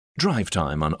Drive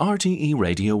Time on RTE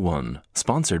Radio 1,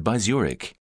 sponsored by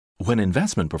Zurich. When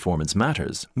investment performance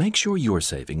matters, make sure your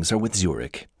savings are with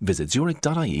Zurich. Visit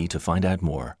zurich.ie to find out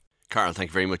more. Carl, thank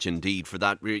you very much indeed for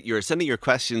that. You're sending your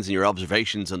questions and your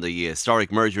observations on the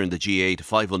historic merger in the GAA to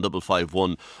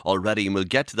 51551 already, and we'll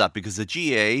get to that because the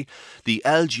GAA, the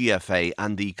LGFA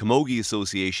and the Camogie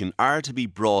Association are to be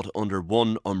brought under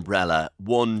one umbrella,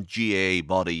 one GAA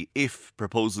body, if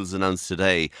proposals announced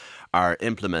today are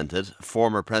implemented.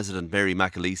 Former President Mary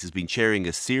McAleese has been chairing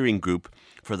a steering group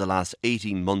for the last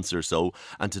 18 months or so,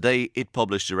 and today it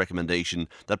published a recommendation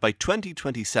that by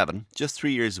 2027, just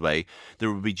 3 years away,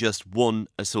 there will be just one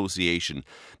association.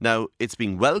 Now, it's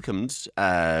been welcomed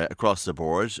across the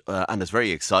board and it's very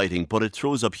exciting, but it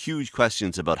throws up huge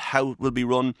questions about how it will be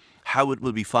run, how it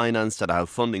will be financed and how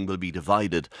funding will be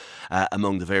divided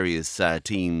among the various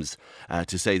teams,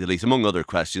 to say the least, among other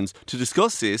questions. To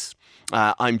discuss this,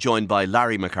 I'm joined by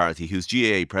Larry McCarthy, who's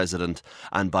GAA President,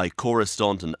 and by Cora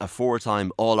Staunton, a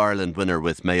four-time All-Ireland winner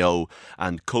with Mayo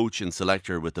and coach and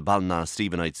selector with the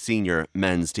Ballina-Stephenite senior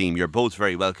men's team. You're both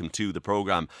very welcome to the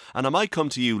programme. And I might come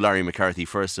to you, Larry McCarthy,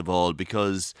 first of all,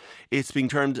 because it's being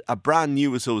termed a brand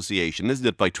new association, isn't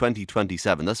it, by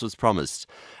 2027? That's what's promised.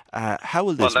 How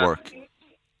will this work?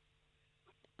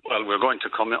 Well, we're going to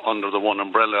come under the one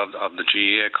umbrella of the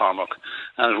GAA, Cormac,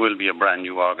 and it will be a brand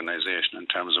new organisation in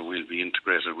terms of we'll be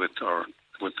integrated with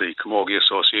the Camogie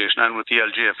Association and with the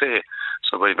LGFA.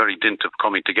 So by very dint of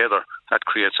coming together, that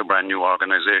creates a brand new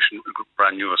organisation, a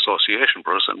brand new association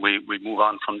for us, and we move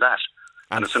on from that.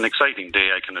 And it's an exciting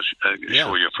day, I can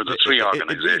assure you, for the three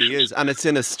organisations. It really is, and it's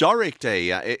an historic day,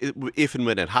 if and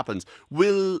when it happens.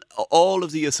 Will all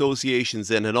of the associations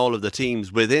then and all of the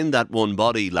teams within that one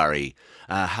body, Larry,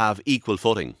 have equal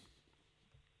footing?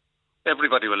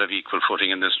 Everybody will have equal footing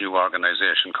in this new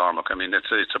organisation, Cormac. I mean,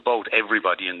 it's about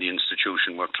everybody in the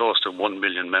institution. We're close to 1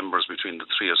 million members between the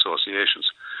three associations.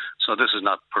 So this is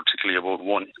not particularly about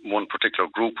one particular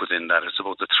group within that. It's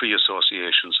about the three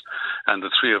associations and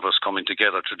the three of us coming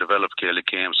together to develop Gaelic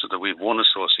games so that we have one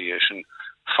association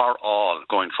for all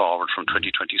going forward from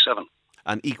 2027.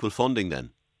 And equal funding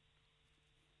then?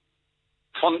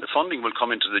 Funding will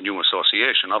come into the new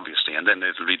association, obviously, and then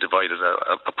it will be divided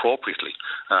appropriately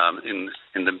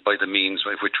by the means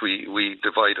by which we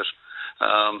divide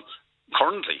it.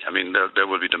 Currently, I mean, there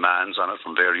will be demands on it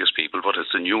from various people, but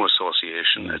it's a new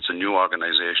association, it's a new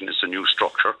organisation, it's a new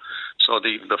structure. So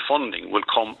the funding will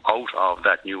come out of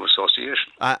that new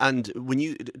association. And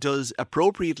does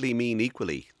appropriately mean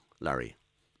equally, Larry?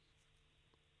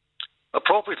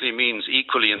 Appropriately means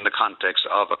equally in the context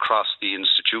of across the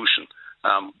institution,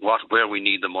 where we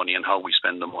need the money and how we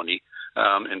spend the money,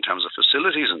 in terms of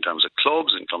facilities, in terms of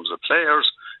clubs, in terms of players,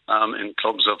 in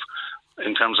terms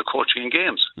of coaching and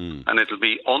games. And it'll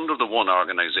be under the one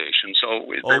organisation.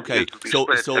 So it'll be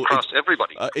spread across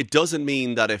everybody. It doesn't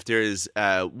mean that if there is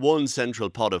one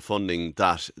central pot of funding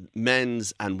that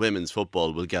men's and women's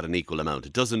football will get an equal amount.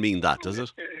 It doesn't mean that, does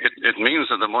it? It means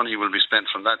that the money will be spent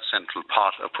from that central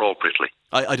pot appropriately.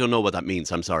 I don't know what that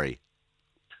means, I'm sorry.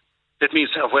 It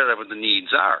means wherever the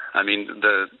needs are. I mean,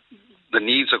 the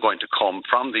needs are going to come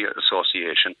from the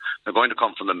association, they're going to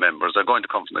come from the members, they're going to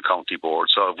come from the county board.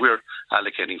 So if we're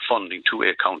allocating funding to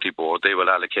a county board, they will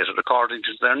allocate it according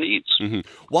to their needs. Mm-hmm.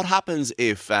 What happens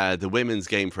if the women's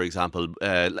game, for example,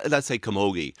 let's say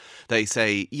Camogie, they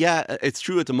say, yeah, it's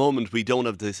true at the moment we don't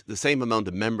have the same amount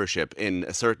of membership in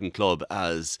a certain club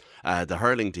as the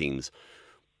hurling teams,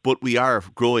 but we are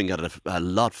growing at a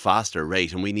lot faster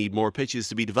rate and we need more pitches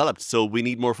to be developed, so we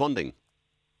need more funding.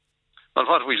 Well,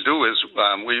 what we'll do is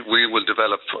we will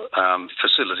develop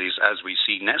facilities as we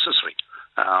see necessary,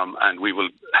 and we will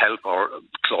help our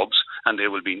clubs, and they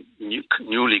will be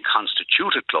newly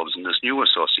constituted clubs in this new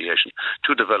association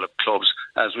to develop clubs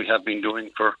as we have been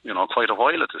doing for quite a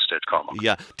while at this stage, Cormac.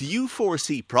 Yeah. Do you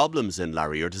foresee problems in,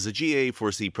 Larry, or does the GAA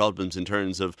foresee problems in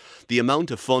terms of the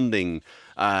amount of funding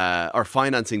or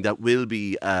financing that will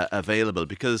be available?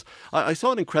 Because I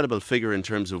saw an incredible figure in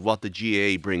terms of what the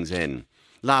GAA brings in.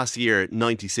 Last year,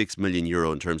 €96 million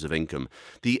in terms of income.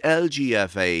 The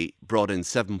LGFA brought in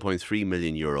 €7.3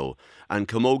 million and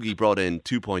Camogie brought in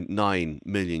 €2.9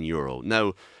 million.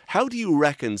 Now, how do you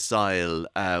reconcile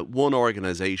one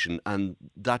organisation and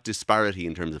that disparity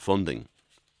in terms of funding?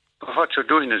 What you're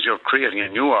doing is you're creating a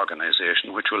new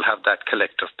organisation which will have that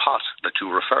collective pot that you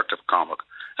refer to, Cormac,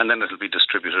 and then it'll be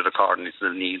distributed according to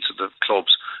the needs of the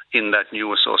clubs in that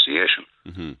new association,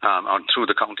 or through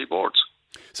the county boards.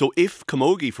 So if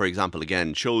Camogie, for example,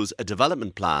 again, shows a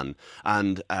development plan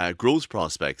and growth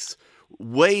prospects,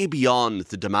 way beyond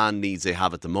the demand needs they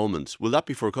have at the moment. Will that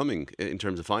be forthcoming in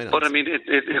terms of finance? But I mean,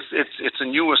 it's a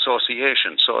new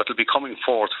association, so it'll be coming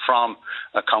forth from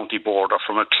a county board or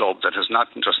from a club that is not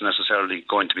just necessarily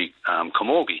going to be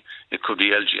Camogie. It could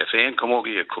be LGFA and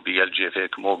Camogie, it could be LGFA,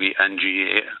 Camogie and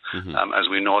GAA, as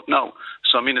we know it now.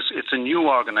 So, I mean, it's a new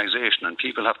organisation, and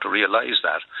people have to realise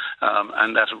that,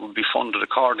 and that it will be funded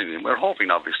accordingly. And we're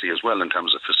hoping, obviously, as well, in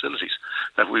terms of facilities,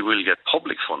 that we will get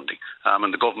public funding.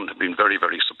 And the government have been very,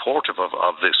 very supportive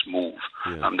of this move.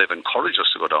 Yeah. They've encouraged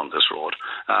us to go down this road.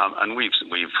 And we've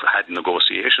had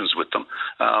negotiations with them.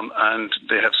 And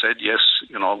they have said, yes,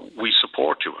 we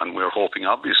support you. And we're hoping,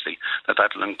 obviously,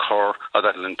 that'll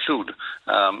include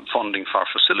funding for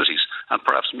facilities, and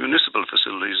perhaps municipal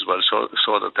facilities as well,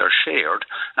 so that they're shared,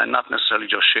 and not necessarily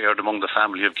just shared among the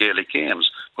family of Gaelic games,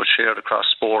 but shared across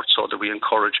sports, so that we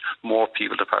encourage more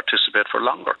people to participate for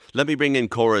longer. Let me bring in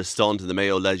Cora Staunton, the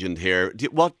Mayo legend here.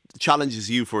 What challenges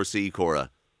do you foresee, Cora?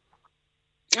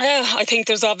 I think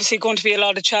there's obviously going to be a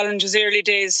lot of challenges early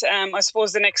days. I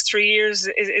suppose the next 3 years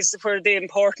is where the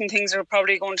important things are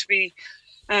probably going to be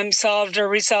solved or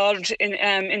resolved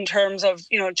in terms of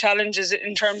challenges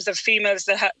in terms of females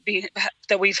that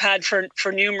we've had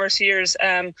for numerous years.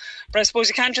 But I suppose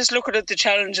you can't just look at the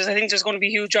challenges. I think there's going to be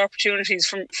huge opportunities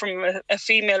from a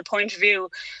female point of view.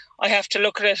 I have to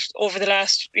look at it over the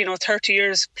last 30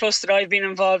 years plus that I've been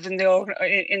involved in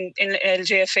in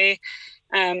LGFA.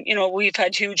 We've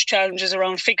had huge challenges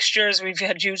around fixtures. We've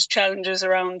had huge challenges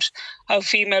around how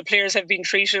female players have been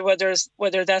treated,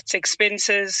 whether that's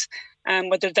expenses,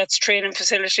 whether that's training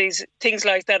facilities, things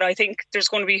like that. I think there's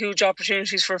going to be huge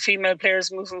opportunities for female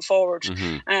players moving forward.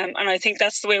 And I think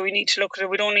that's the way we need to look at it.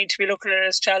 We don't need to be looking at it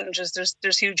as challenges.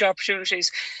 There's huge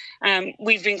opportunities.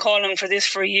 We've been calling for this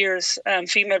for years.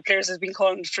 Female players have been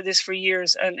calling for this for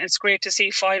years. And it's great to see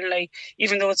finally,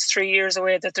 even though it's 3 years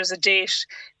away, that there's a date,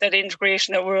 that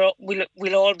integration, that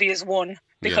we'll all be as one.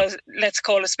 Because let's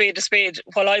call a spade a spade.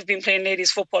 While I've been playing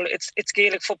ladies football, it's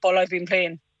Gaelic football I've been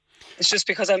playing. It's just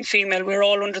because I'm female. We're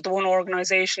all under the one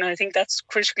organisation. And I think that's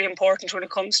critically important when it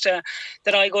comes to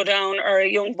that I go down, or a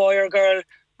young boy or girl,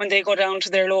 when they go down to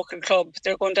their local club,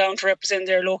 they're going down to represent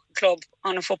their local club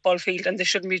on a football field, and they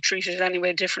shouldn't be treated in any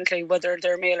way differently, whether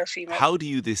they're male or female. How do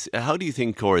you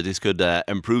think, Cora, this could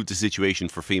improve the situation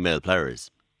for female players?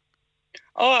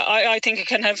 I think it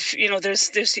can have,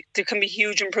 there can be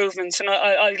huge improvements. And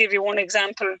I'll give you one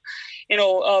example,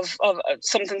 of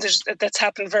something that's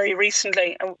happened very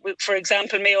recently. For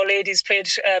example, Mayo ladies played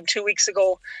 2 weeks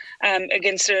ago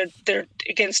against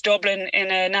Dublin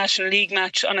in a National League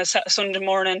match on a Sunday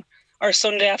morning. Or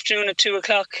Sunday afternoon at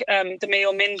 2:00. The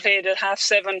Mayo men played at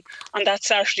 7:30 on that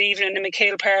Saturday evening in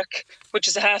McHale Park, which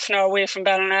is a half an hour away from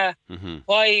Ballina.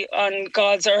 Why on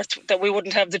God's earth that we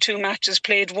wouldn't have the two matches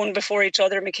played one before each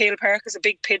other? McHale Park is a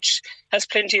big pitch, has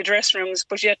plenty of dressing rooms,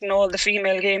 but yet and all the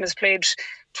female game is played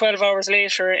 12 hours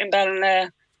later in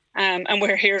Ballina. And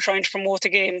we're here trying to promote the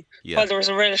game. While there was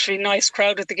a relatively nice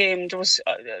crowd at the game, there was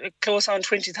close on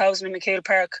 20,000 in McHale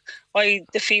Park. Why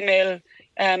the female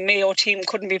Mayo team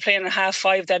couldn't be playing at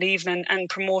 5:30 that evening and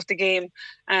promote the game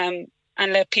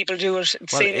and let people do it.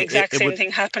 Same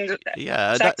thing happened.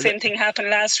 Same thing happened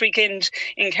last weekend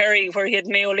in Kerry, where he had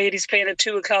Mayo ladies playing at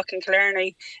 2:00 in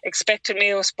Killarney, expected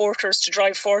Mayo supporters to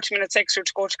drive 40 minutes extra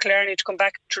to go to Killarney to come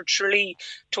back to Tralee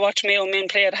to watch Mayo men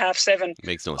play at 7:30.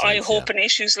 Makes no sense. I hope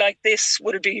issues like this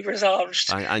will be resolved.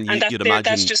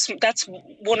 That's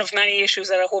one of many issues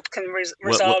that I hope can be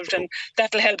resolved, and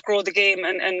that'll help grow the game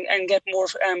and get more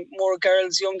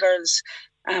young girls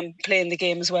playing the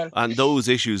game as well. And those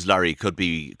issues, Larry, could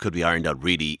be ironed out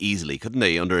really easily, couldn't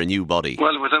they, under a new body?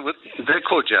 Well, they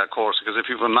could, of course, because if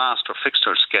you have a master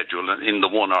fixture schedule in the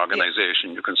one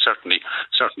organisation, you can certainly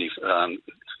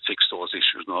fix those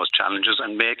issues and those challenges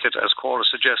and make it, as Cora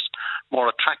suggests, more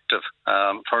attractive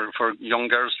for young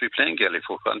girls to be playing Gaelic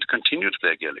football and to continue to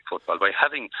play Gaelic football by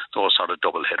having those sort of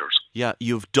double headers. Yeah,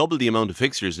 you've doubled the amount of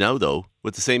fixtures now, though,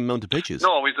 with the same amount of pitches.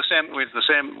 No, we've the same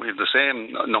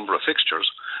number of fixtures.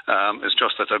 It's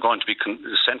just that they're going to be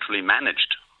centrally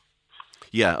managed.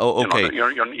 Yeah. Oh, okay.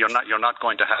 You're not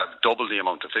going to have double the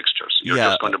amount of fixtures. You're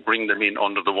just going to bring them in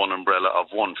under the one umbrella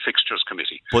of one fixtures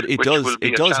committee. But it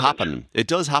does happen. It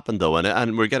does happen though,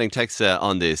 and we're getting texts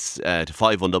on this to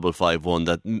 51551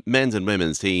 that men's and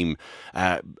women's team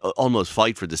almost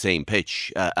fight for the same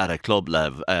pitch at a club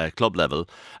level,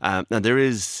 and there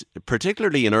is,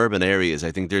 particularly in urban areas,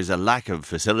 I think there's a lack of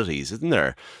facilities, isn't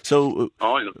there? So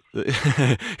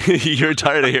you're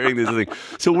tired of hearing this thing.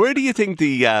 So where do you think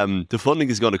the funding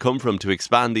is going to come from to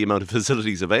expand the amount of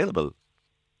facilities available?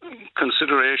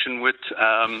 consideration with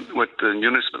the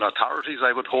municipal authorities,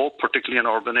 I would hope, particularly in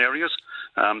urban areas,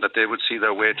 that they would see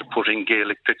their way to putting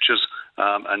Gaelic pitches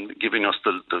and giving us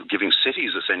giving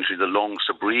cities essentially the lungs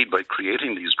to breathe by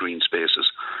creating these green spaces,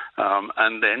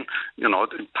 and then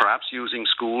perhaps using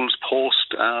schools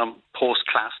post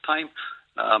class time.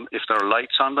 If there are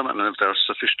lights on them and if they're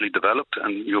sufficiently developed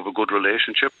and you have a good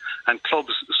relationship. And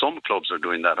some clubs are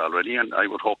doing that already, and I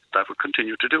would hope that would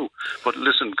continue to do. But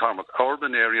listen, Cormac,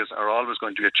 urban areas are always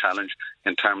going to be a challenge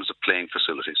in terms of playing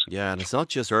facilities. Yeah, and it's not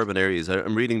just urban areas.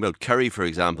 I'm reading about Kerry, for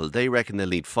example. They reckon they'll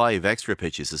need 5 extra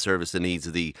pitches to service the needs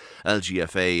of the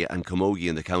LGFA and Camogie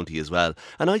in the county as well.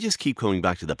 And I just keep coming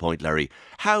back to the point, Larry.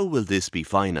 How will this be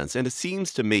financed? And it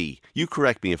seems to me, you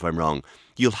correct me if I'm wrong,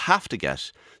 you'll have to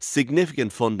get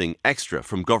significant funding extra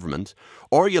from government,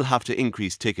 or you'll have to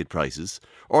increase ticket prices,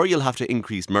 or you'll have to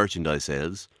increase merchandise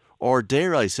sales, or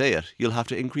dare I say it, you'll have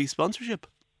to increase sponsorship.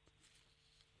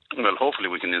 Well, hopefully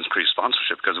we can increase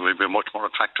sponsorship because we'll be a much more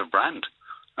attractive brand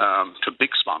to big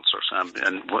sponsors.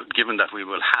 And given that we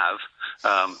will have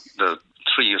the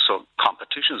 3 or so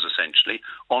competitions essentially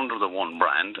under the one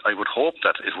brand, I would hope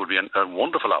that it would be a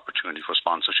wonderful opportunity for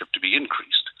sponsorship to be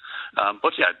increased.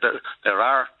 But yeah, there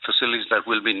are facilities that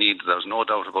will be needed. There's no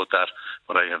doubt about that.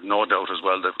 But I have no doubt as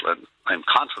well that I'm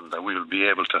confident that we will be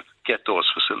able to get those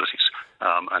facilities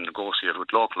and negotiate with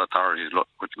local authorities,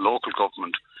 with local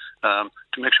government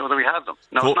to make sure that we have them.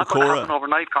 Now, it's not going to happen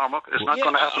overnight, Cormac. It's not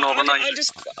going to happen overnight.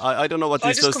 I don't know what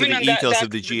this does to the ethos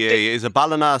of the GAA. Is a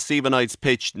Ballina Stephenites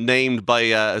pitch named by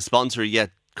a sponsor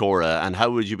yet, Cora, and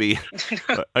how would you be?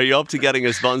 Are you up to getting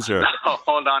a sponsor?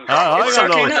 Hold on,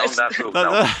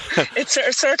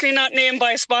 it's certainly not named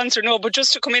by a sponsor, no. But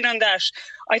just to come in on that,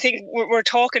 I think we're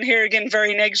talking here again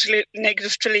very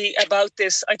negatively about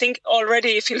this. I think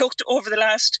already, if you looked over the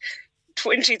last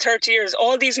 20, 30 years,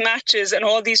 all these matches and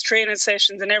all these training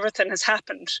sessions and everything has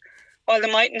happened. While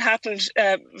they mightn't happen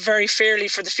very fairly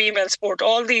for the female sport,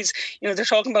 all these, they're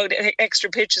talking about extra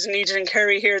pitches needed in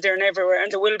Kerry here, there and everywhere,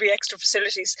 and there will be extra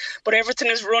facilities, but everything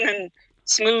is running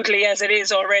smoothly as it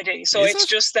is already. So it's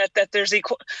just that there's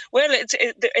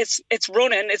it's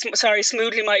running.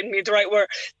 Smoothly mightn't be the right word.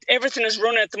 Everything is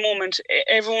running at the moment.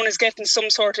 Everyone is getting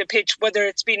some sort of pitch, whether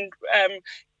it's been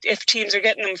if teams are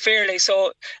getting them fairly.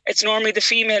 So it's normally the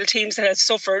female teams that have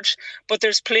suffered, but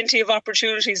there's plenty of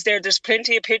opportunities there. There's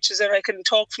plenty of pitches that I can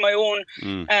talk from my own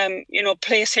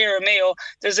place here at Mayo.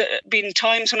 There's been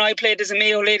times when I played as a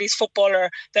Mayo ladies footballer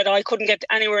that I couldn't get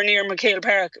anywhere near McHale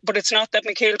Park, but it's not that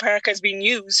McHale Park has been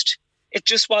used. It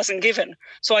just wasn't given.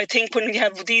 So I think when you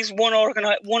have these one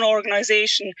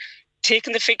organisation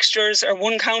taking the fixtures, or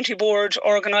one county board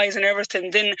organising everything,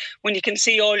 then when you can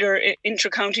see all your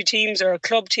inter-county teams or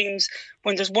club teams,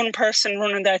 when there's one person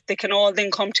running that, they can all then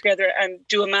come together and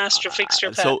do a master fixture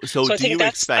plan. So I think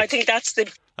that's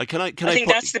the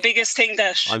that's the biggest thing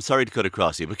that... I'm sorry to cut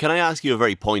across you, but can I ask you a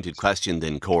very pointed question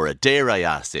then, Cora? Dare I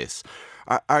ask this?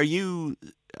 Are you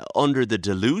under the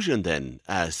delusion then,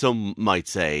 some might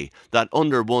say, that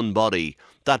under one body,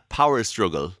 that power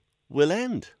struggle will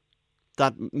end?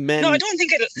 That men, no, I don't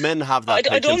think men have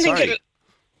that. I don't think it'll.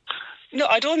 No,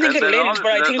 I don't think it'll end.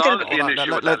 But I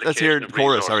think let's hear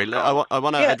Cora. Sorry, I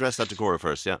want to address that to Cora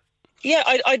first. Yeah. Yeah,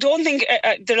 I don't think,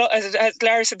 as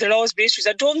Larry said, there'll always be issues.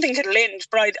 I don't think it'll end,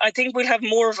 but I think we'll have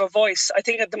more of a voice. I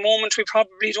think at the moment we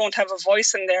probably don't have a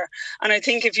voice in there. And I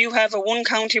think if you have a one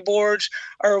county board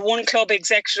or one club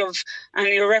executive and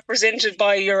you're represented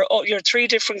by your 3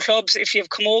 different clubs, if you have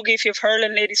Camogie, if you have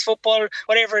hurling, ladies football,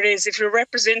 whatever it is, if you're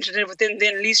represented within,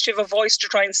 then at least you have a voice to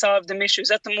try and solve them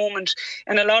issues. At the moment,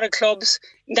 in a lot of clubs,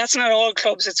 that's not all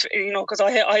clubs. It's because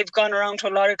I've gone around to a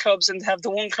lot of clubs and have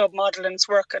the one club model and it's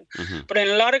working. Mm-hmm. But in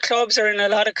a lot of clubs or in a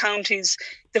lot of counties,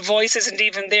 the voice isn't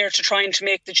even there to trying to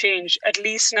make the change. At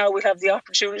least now we have the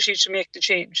opportunity to make the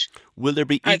change. Will there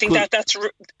be equal... I think that's...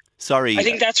 Sorry. I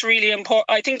think that's really important.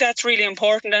 I think that's really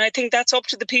important, and I think that's up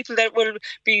to the people that will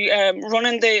be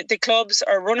running the clubs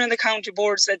or running the county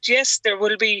boards. That yes, there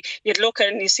will be. You'd look at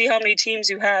and you see how many teams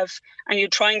you have, and you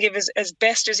try and give as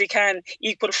best as you can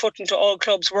equal footing to all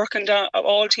clubs working down,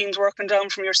 all teams working down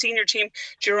from your senior team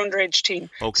to your underage team.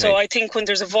 Okay. So I think when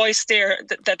there's a voice there,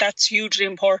 that's hugely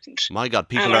important. My God,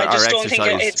 people are exercised. I just don't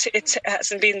think it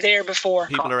hasn't been there before.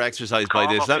 People are exercised by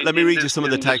this. Let me read you some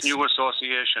of the text.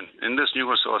 In this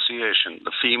new association,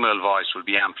 the female voice will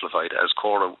be amplified, as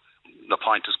Cora, the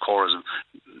point is Cora's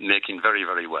making very,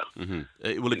 very well.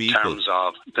 Mm-hmm. Will it be in equal? terms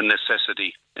of the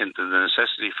necessity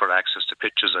for access to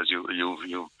pitches, as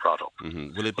you brought up.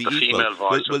 Mm-hmm. Will it be the equal? Female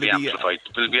voice will be amplified.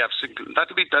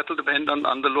 That'll depend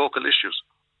on the local issues.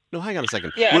 No, hang on a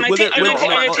second. Yeah, and I think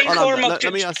Cormac...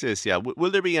 Let me ask this, yeah.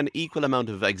 Will there be an equal amount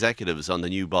of executives on the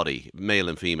new body, male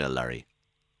and female, Larry?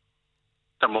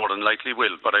 There more than likely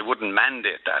will, but I wouldn't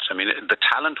mandate that. I mean, the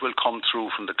talent will come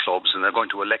through from the clubs and they're going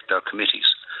to elect their committees.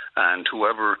 And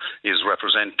whoever is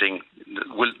representing,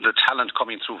 the talent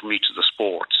coming through from each of the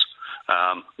sports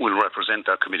will represent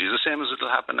their committees, the same as it will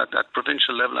happen at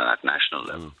provincial level and at national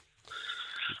level.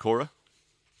 Cora?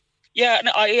 Yeah,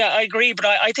 no, I agree, but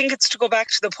I think it's to go back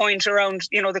to the point around,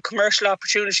 the commercial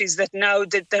opportunities that now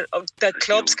that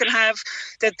clubs can have,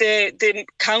 that the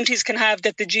counties can have,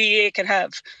 that the GAA can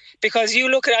have. Because you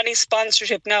look at any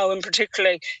sponsorship now in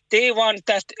particular, they want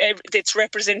that it's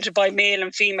represented by male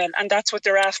and female, and that's what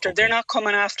they're after. Okay. They're not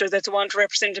coming after that they want to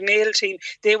represent a male team.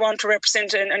 They want to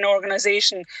represent an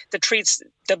organisation that treats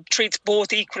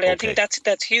both equally. Okay. I think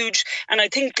that's huge. And I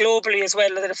think globally as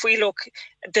well, that if we look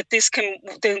that this can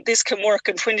work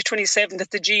in 2027, that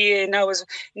the GAA now is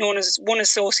known as one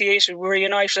association, we're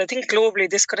united. I think globally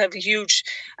this could have a huge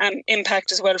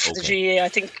impact as well for the GAA. I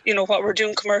think what we're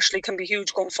doing commercially can be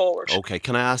huge going forward. Okay,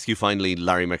 can I ask you finally,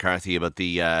 Larry McCarthy, about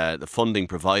the funding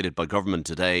provided by government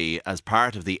today as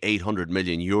part of the €800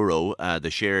 million,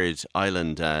 the shared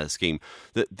island scheme,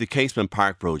 the Casement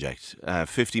Park project,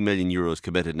 €50 million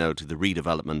committed now to the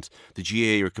redevelopment. The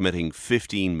GAA are committing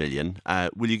 $15 million.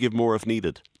 Will you give more if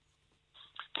needed?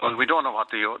 Well, we don't know what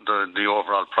the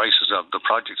overall prices of the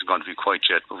projects are going to be quite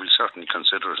yet, but we'll certainly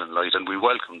consider it in light, and we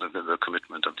welcome the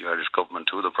commitment of the Irish government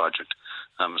to the project.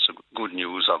 It's good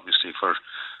news, obviously, for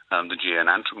the GAA in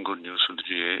Antrim, good news for the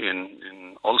GAA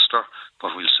in Ulster,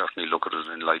 but we'll certainly look at it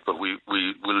in light. But we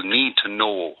will need to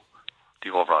know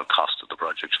the overall cost of the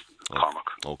project,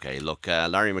 Cormac. Okay, look,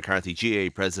 Larry McCarthy,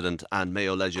 GAA President, and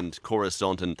Mayo legend Cora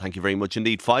Staunton, thank you very much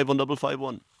indeed.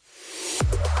 51551.